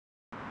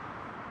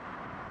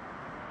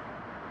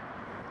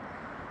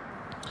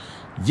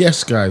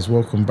Yes guys,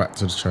 welcome back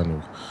to the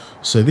channel.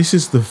 So this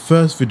is the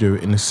first video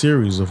in a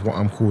series of what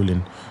I'm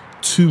calling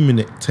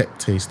 2-minute tech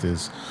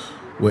tasters,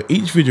 where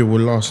each video will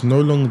last no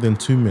longer than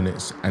 2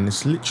 minutes, and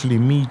it's literally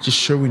me just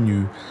showing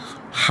you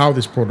how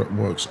this product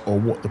works or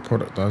what the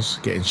product does,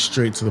 getting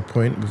straight to the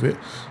point with it.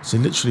 So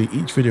literally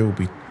each video will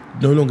be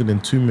no longer than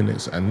 2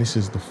 minutes, and this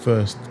is the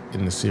first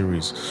in the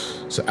series.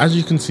 So as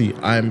you can see,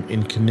 I'm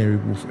in Canary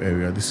Wharf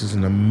area. This is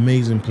an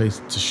amazing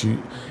place to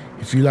shoot.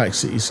 If you like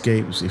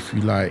cityscapes, if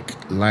you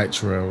like light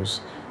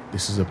trails,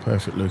 this is a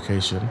perfect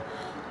location.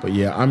 But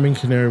yeah, I'm in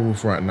Canary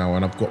Wharf right now,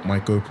 and I've got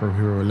my GoPro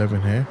Hero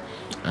 11 here,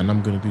 and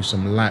I'm going to do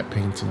some light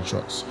painting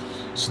shots.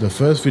 So the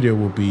first video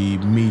will be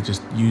me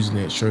just using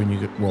it, showing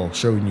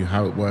you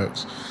how it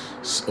works,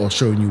 or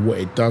showing you what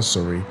it does,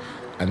 sorry.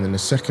 And then the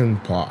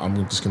second part, I'm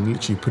just going to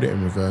literally put it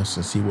in reverse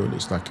and see what it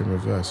looks like in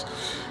reverse.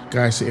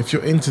 Guys, so if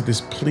you're into this,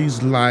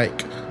 please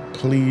like,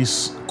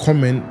 please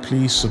comment,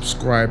 please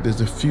subscribe. There's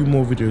a few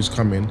more videos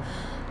coming,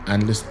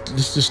 and let's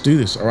just do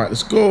this. All right,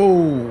 let's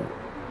go.